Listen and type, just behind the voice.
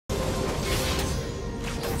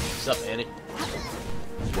What's up, Annie?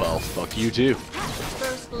 Well, fuck you too.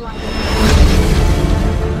 First light.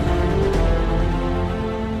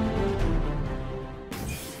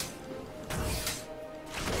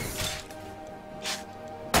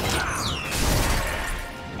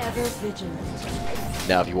 Ever vigilant.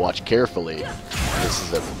 Now, if you watch carefully,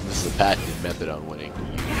 this is a patented method on winning.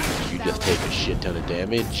 You just take a shit ton of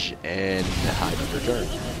damage and hide in return,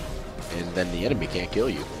 and then the enemy can't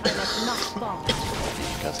kill you.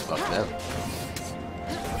 Because fuck them.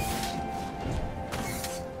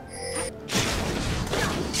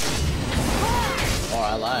 Oh,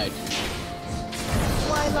 I lied.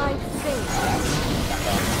 Twilight fades.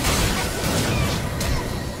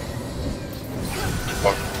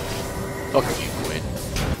 Fuck you, Quinn.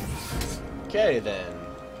 Okay then.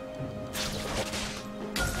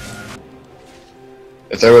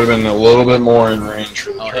 If they would have been a little bit more in range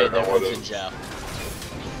for the Oh, hey, turn, I there would goes have. Jinzhao.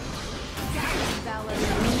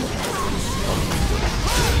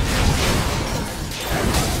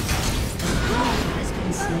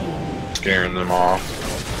 Scaring them off.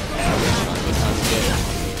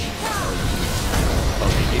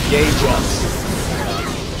 Okay, engage us.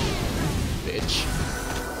 Bitch.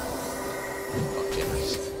 Fuck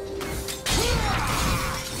cameras.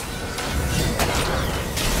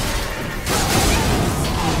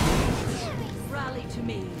 Rally to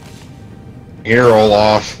me. Here,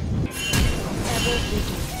 Olaf. Ever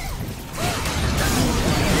vigilant.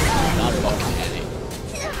 Not fucking Annie.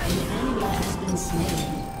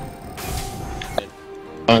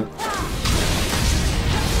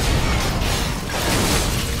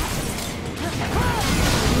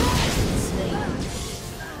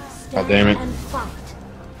 God damn it. And fight.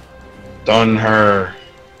 Done her.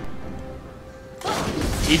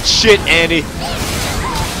 Eat shit, Annie.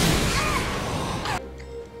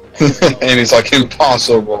 And it's like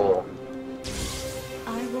impossible.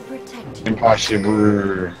 I will protect you.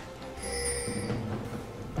 Impossible.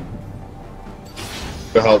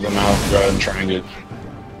 Go help them out. Go ahead and try and get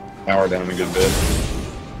power down a good bit.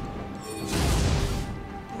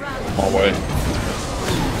 All the way.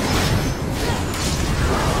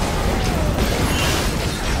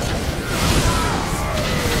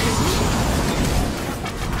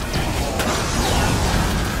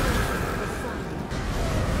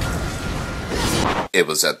 It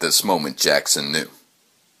was at this moment Jackson knew.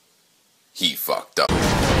 He fucked up.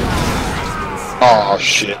 Oh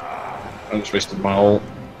shit. I just wasted my ult.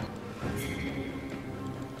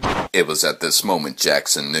 It was at this moment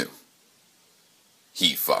Jackson knew.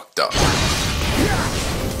 He fucked up. I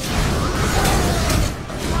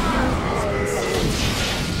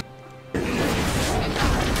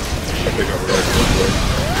pick up really quickly.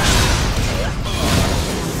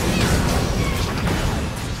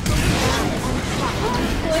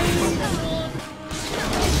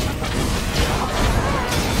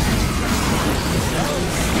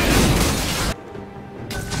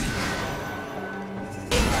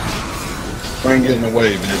 Try and get in the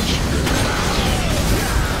way, bitch.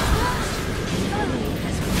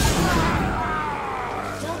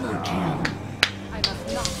 Double kill. I must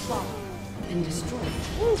not fall. Been destroyed.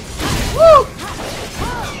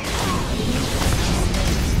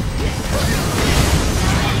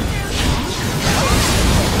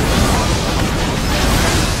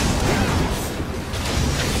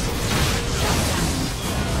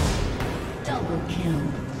 Double kill.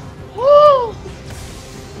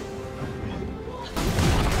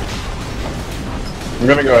 I'm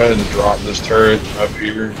gonna go ahead and drop this turret up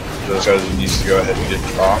here. Those guys needs to go ahead and get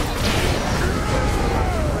dropped.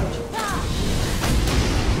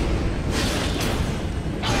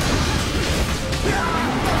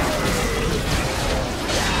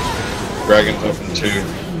 Dragon's up in 2. An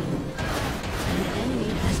enemy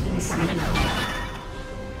has been slain.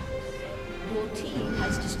 Your team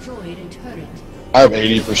has destroyed a turret. I have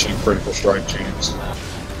 80% critical strike chance.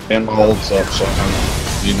 And my ult's up, so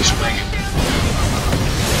I need to spring it.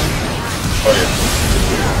 Oh yeah.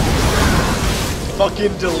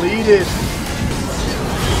 Fucking deleted.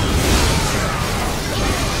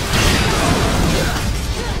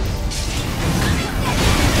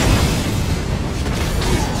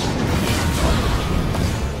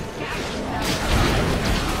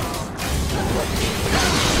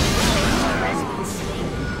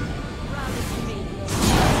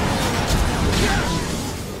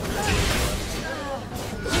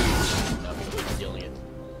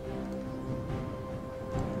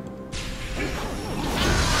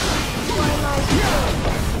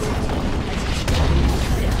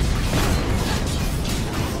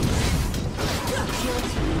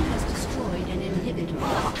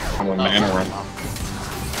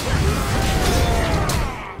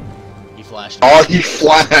 flashed. Oh, he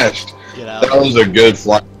flashed. Get out. That was a good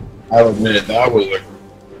flash. I'll admit, that was a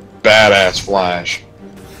badass flash.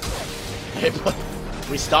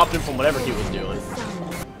 We stopped him from whatever he was doing.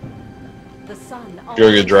 The sun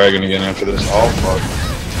Go get Dragon again after this. Oh, fuck.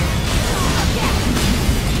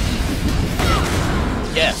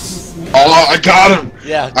 Yes. Oh, I got him!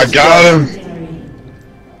 Yeah. I got him!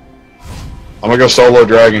 I'm gonna go solo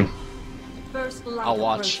Dragon. First light I'll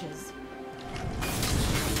watch. approaches.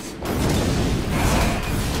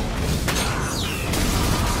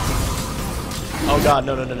 Oh god,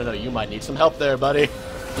 no, you might need some help there, buddy.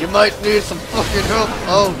 You might need some fucking help.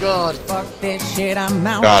 Oh god. Fuck this shit, I'm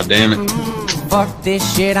out. God damn it. Fuck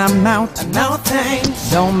this shit, I'm out. No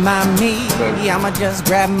thanks. Don't mind me. I'ma just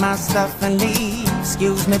grab my stuff and leave.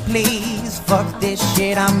 Excuse me, please. Fuck this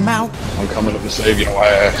shit, I'm out. I'm coming up to save your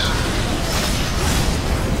ass.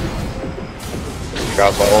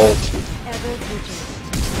 Got the ult. Ever vigilant.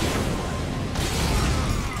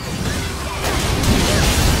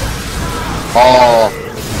 Oh.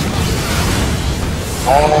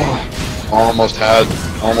 Almost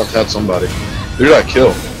had somebody. Who did I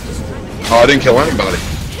kill? Oh, I didn't kill anybody.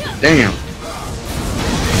 Damn.